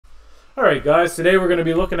Alright guys, today we're going to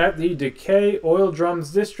be looking at the Decay Oil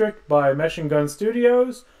Drums District by Machine Gun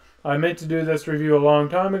Studios. I meant to do this review a long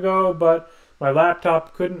time ago, but my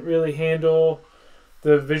laptop couldn't really handle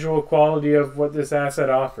the visual quality of what this asset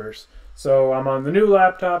offers. So I'm on the new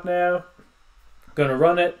laptop now, going to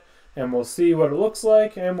run it, and we'll see what it looks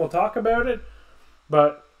like, and we'll talk about it.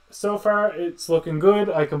 But so far, it's looking good.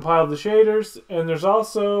 I compiled the shaders, and there's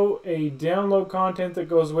also a download content that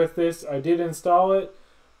goes with this. I did install it.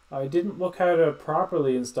 I didn't look how to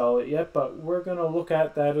properly install it yet, but we're going to look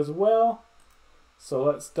at that as well. So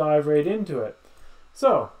let's dive right into it.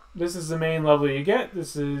 So, this is the main level you get.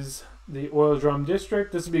 This is the Oil Drum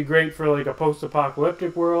District. This would be great for like a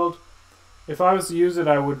post-apocalyptic world. If I was to use it,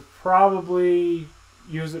 I would probably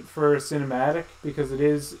use it for cinematic because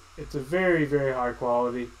it's a very, very high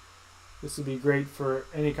quality. This would be great for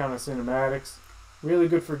any kind of cinematics. Really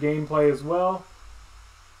good for gameplay as well.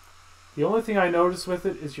 The only thing I noticed with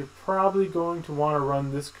it is you're probably going to want to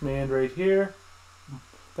run this command right here.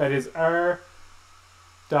 That is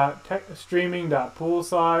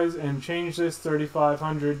r.streaming.pool.size and change this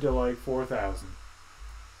 3500 to like 4000.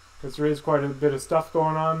 Because there is quite a bit of stuff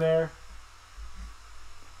going on there.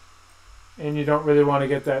 And you don't really want to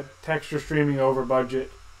get that texture streaming over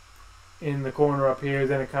budget in the corner up here.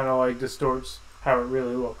 Then it kind of like distorts how it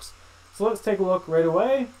really looks. So let's take a look right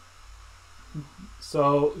away.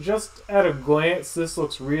 So just at a glance, this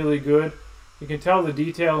looks really good. You can tell the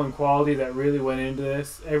detail and quality that really went into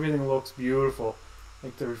this. Everything looks beautiful.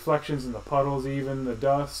 Like the reflections in the puddles, even the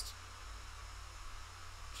dust.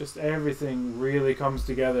 Just everything really comes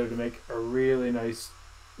together to make a really nice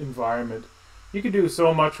environment. You could do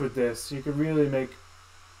so much with this. You could really make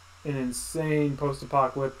an insane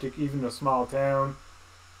post-apocalyptic, even a small town.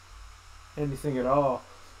 Anything at all.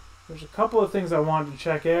 There's a couple of things I wanted to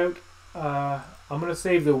check out. I'm going to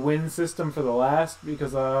save the wind system for the last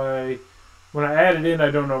because when I add it in,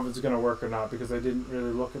 I don't know if it's going to work or not because I didn't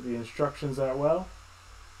really look at the instructions that well.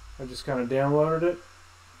 I just kind of downloaded it.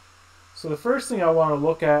 So the first thing I want to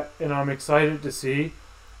look at, and I'm excited to see,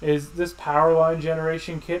 is this power line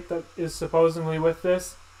generation kit that is supposedly with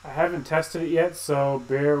this. I haven't tested it yet, so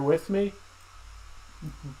bear with me.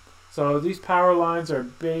 So these power lines are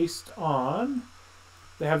based on...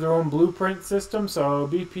 They have their own blueprint system, so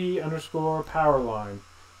BP_powerline.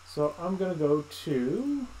 So I'm going to go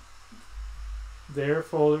to their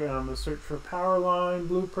folder and I'm going to search for powerline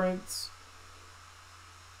blueprints.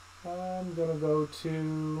 I'm going to go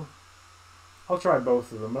to... I'll try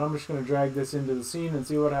both of them, but I'm just going to drag this into the scene and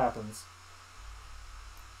see what happens.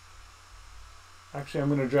 Actually, I'm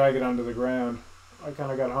going to drag it onto the ground. I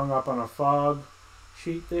kind of got hung up on a fog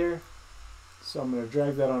sheet there. So I'm going to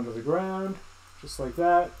drag that onto the ground. Just like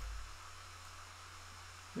that.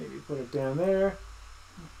 Maybe put it down there.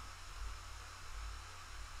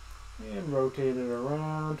 And rotate it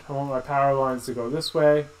around. I want my power lines to go this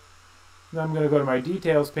way. Then I'm going to go to my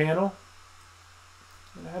details panel.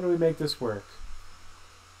 And how do we make this work?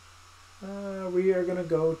 We are going to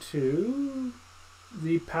go to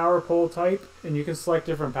the power pole type. And you can select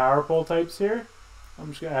different power pole types here. I'm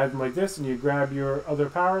just going to add them like this. And you grab your other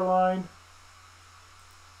power line.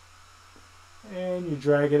 And you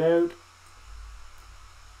drag it out.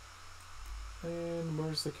 And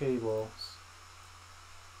where's the cables?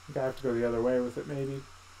 I think I have to go the other way with it maybe.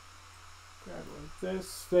 Grab it like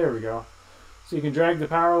this. There we go. So you can drag the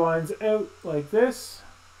power lines out like this.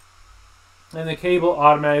 And the cable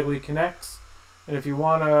automatically connects. And if you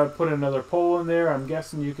want to put another pole in there, I'm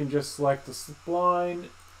guessing you can just select the spline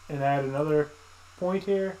and add another point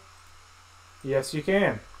here. Yes, you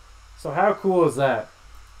can. So how cool is that?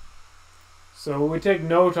 So it would take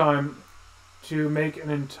no time to make an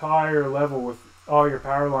entire level with all your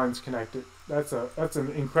power lines connected. That's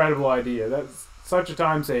an incredible idea. That's such a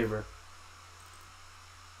time saver.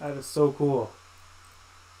 That is so cool.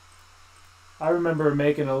 I remember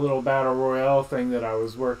making a little battle royale thing that I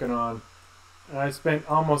was working on. And I spent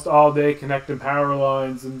almost all day connecting power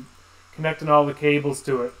lines and connecting all the cables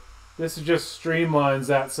to it. This just streamlines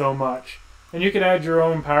that so much. And you can add your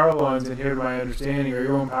own power lines in here to my understanding, or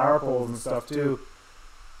your own power poles and stuff too.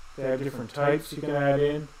 They have different types you can add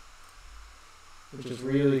in, which is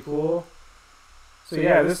really cool. So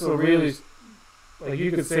yeah, this will really, like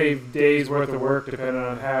you could save days worth of work depending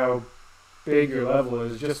on how big your level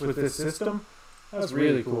is just with this system. That's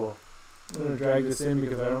really cool. I'm going to drag this in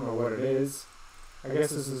because I don't know what it is. I guess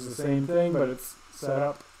this is the same thing, but it's set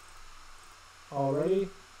up already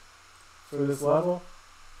for this level.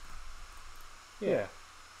 Yeah,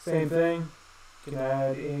 same thing. You can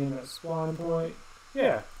add in a spawn point.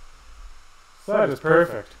 Yeah, so that is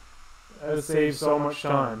perfect. That saves so much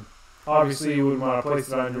time. Obviously, you would want to place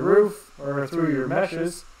it on your roof or through your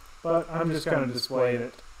meshes, but I'm just kind of displaying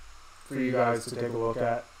it for you guys to take a look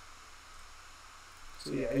at.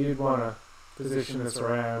 So yeah, you'd want to position this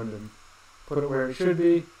around and put it where it should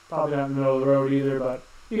be. Probably not in the middle of the road either, but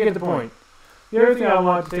you get the point. The other thing I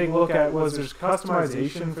wanted to take a look at was there's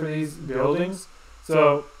customization for these buildings.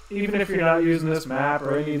 So even if you're not using this map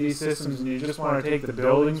or any of these systems and you just want to take the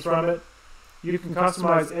buildings from it, you can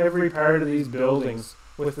customize every part of these buildings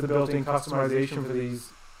with the built-in customization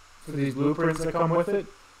for these blueprints that come with it.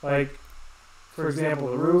 Like, for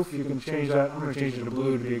example, the roof, you can change that. I'm going to change it to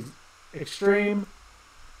blue to be extreme.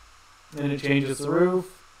 And it changes the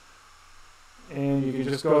roof. And you can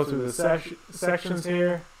just go through the sections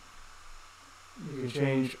here. You can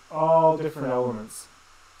change all different elements.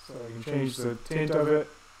 So you can change the tint of it.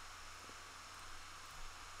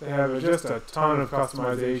 They have just a ton of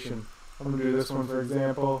customization. I'm going to do this one, for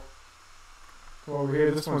example. Come over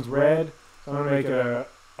here. This one's red. So I'm going to make it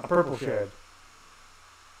a purple shed.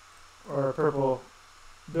 Or a purple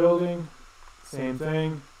building. Same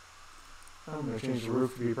thing. I'm going to change the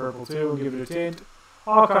roof to be purple too. Give it a tint.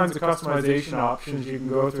 All kinds of customization options you can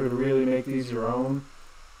go through to really make these your own.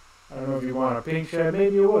 I don't know if you want a pink shed.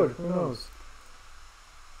 Maybe you would. Who knows?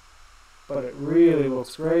 But it really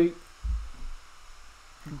looks great.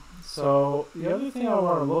 So the other thing I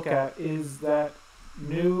want to look at is that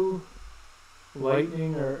new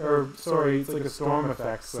lightning sorry, it's like a storm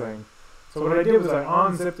effects thing. So what I did was I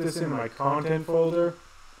unzipped this in my content folder,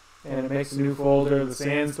 and it makes a new folder, the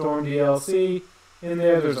Sandstorm DLC. In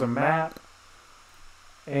there's a map,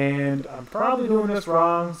 and I'm probably doing this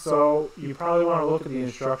wrong, so you probably want to look at the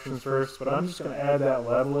instructions first, but I'm just going to add that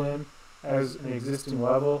level in as an existing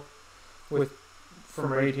level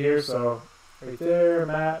from right here. So right there,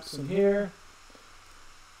 maps in here,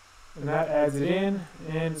 and that adds it in,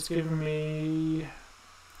 and it's giving me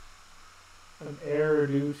an error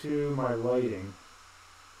due to my lighting.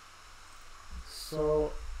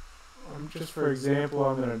 So for example,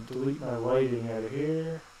 I'm going to delete my lighting out of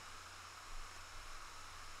here.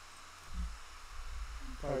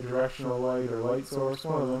 Probably directional light or light source,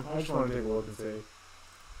 one of them. I just want to take a look and see.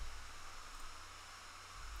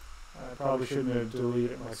 I probably shouldn't have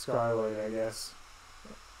deleted my skylight, I guess.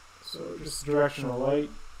 So just directional light.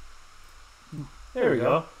 There we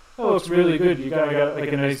go. That looks really good. You got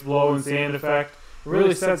like a nice blow and sand effect. It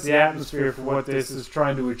really sets the atmosphere for what this is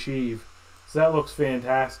trying to achieve. So that looks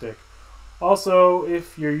fantastic. Also,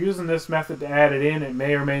 if you're using this method to add it in, it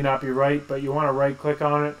may or may not be right, but you want to right click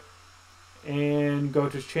on it and go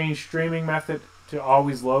to change streaming method to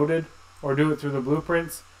always loaded, or do it through the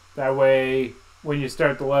blueprints. That way, when you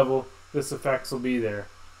start the level, this effects will be there.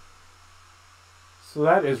 So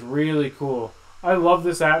that is really cool. I love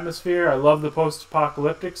this atmosphere. I love the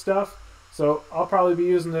post-apocalyptic stuff. So I'll probably be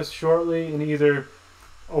using this shortly in either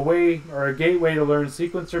a way or a gateway to learn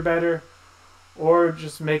sequencer better, or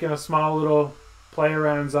just making a small little play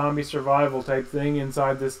around zombie survival type thing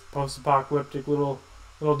inside this post-apocalyptic little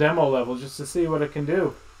demo level, just to see what it can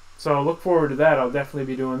do. So look forward to that. I'll definitely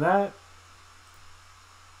be doing that.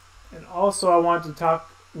 And also I want to talk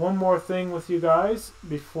one more thing with you guys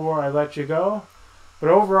before I let you go. But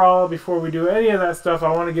overall, before we do any of that stuff,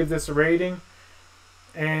 I want to give this a rating.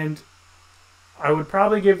 And I would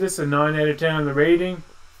probably give this a 9 out of 10 on the rating.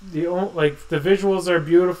 The visuals are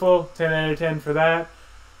beautiful, 10 out of 10 for that.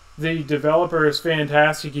 The developer is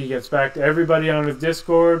fantastic. He gets back to everybody on his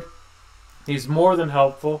Discord. He's more than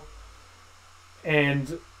helpful.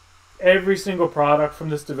 And every single product from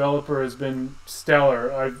this developer has been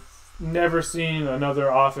stellar. I've never seen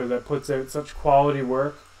another author that puts out such quality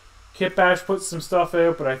work. Kitbash puts some stuff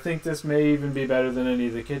out, but I think this may even be better than any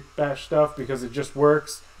of the Kitbash stuff because it just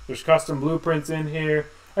works. There's custom blueprints in here.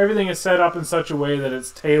 Everything is set up in such a way that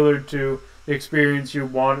it's tailored to the experience you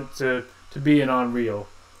want it to be in Unreal.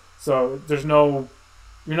 So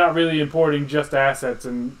you're not really importing just assets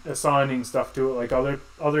and assigning stuff to it like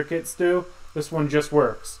other kits do. This one just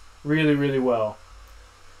works really, really well.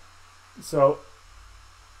 So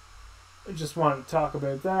I just wanted to talk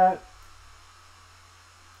about that.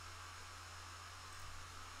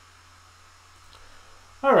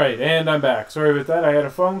 Alright, and I'm back. Sorry about that. I had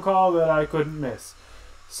a phone call that I couldn't miss.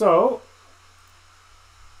 So,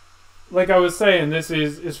 like I was saying, this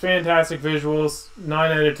is fantastic visuals.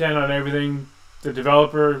 9 out of 10 on everything. The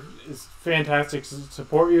developer is fantastic to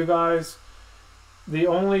support you guys. The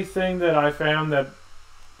only thing that I found that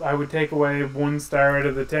I would take away 1 star out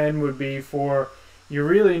of the 10 would be you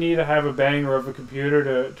really need to have a banger of a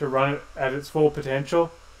computer to run it at its full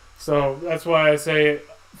potential. So that's why I say,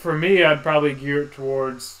 for me, I'd probably gear it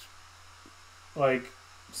towards like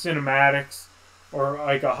cinematics, or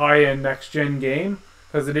like a high-end next-gen game,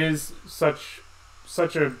 because it is such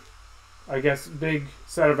a, I guess, big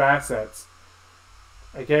set of assets.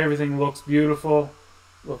 Like everything looks beautiful,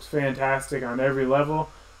 looks fantastic on every level.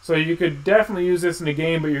 So you could definitely use this in a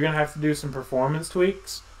game, but you're gonna have to do some performance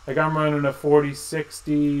tweaks. Like I'm running a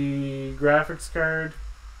 4060 graphics card,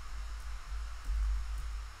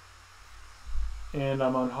 and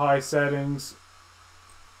I'm on high settings,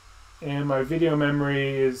 and my video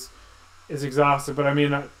memory is exhausted. But I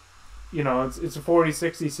mean, you know, it's a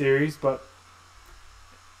 4060 series, but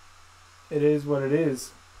it is what it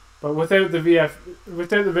is. But without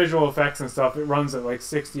without the visual effects and stuff, it runs at like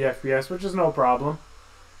 60 FPS, which is no problem.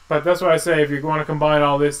 But that's why I say if you're going to combine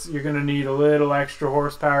all this, you're going to need a little extra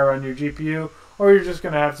horsepower on your GPU, or you're just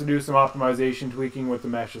going to have to do some optimization tweaking with the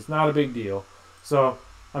mesh. It's not a big deal. So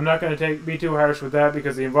I'm not going to be too harsh with that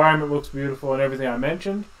because the environment looks beautiful and everything I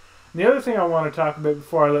mentioned. And the other thing I want to talk about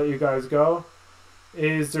before I let you guys go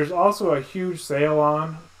is there's also a huge sale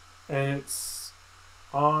on, and it's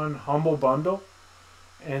on Humble Bundle.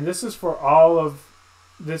 And this is for all of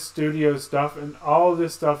this studio stuff, and all of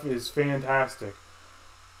this stuff is fantastic.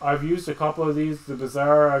 I've used a couple of these. The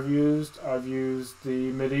Bazaar I've used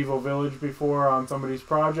the Medieval Village before on somebody's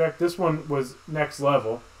project. This one was next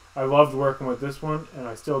level. I loved working with this one, and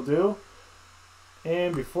I still do.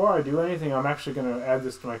 And before I do anything, I'm actually going to add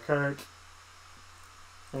this to my cart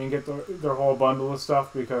and get their whole bundle of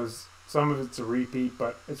stuff, because some of it's a repeat,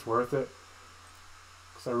 but it's worth it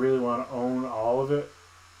because I really want to own all of it.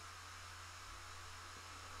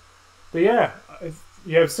 But yeah,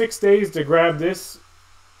 you have 6 days to grab this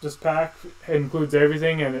pack. It includes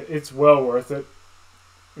everything, and it's well worth it.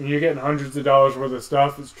 And you're getting hundreds of dollars worth of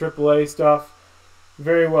stuff. It's AAA stuff,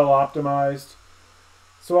 very well optimized.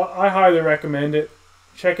 So I highly recommend it.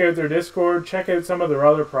 Check out their Discord. Check out some of their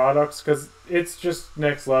other products, because it's just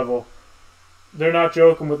next level. They're not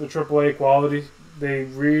joking with the AAA quality. They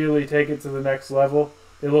really take it to the next level.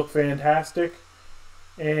 They look fantastic.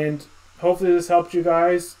 And hopefully this helped you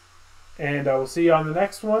guys. And I will see you on the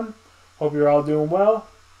next one. Hope you're all doing well.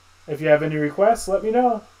 If you have any requests, let me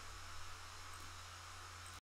know.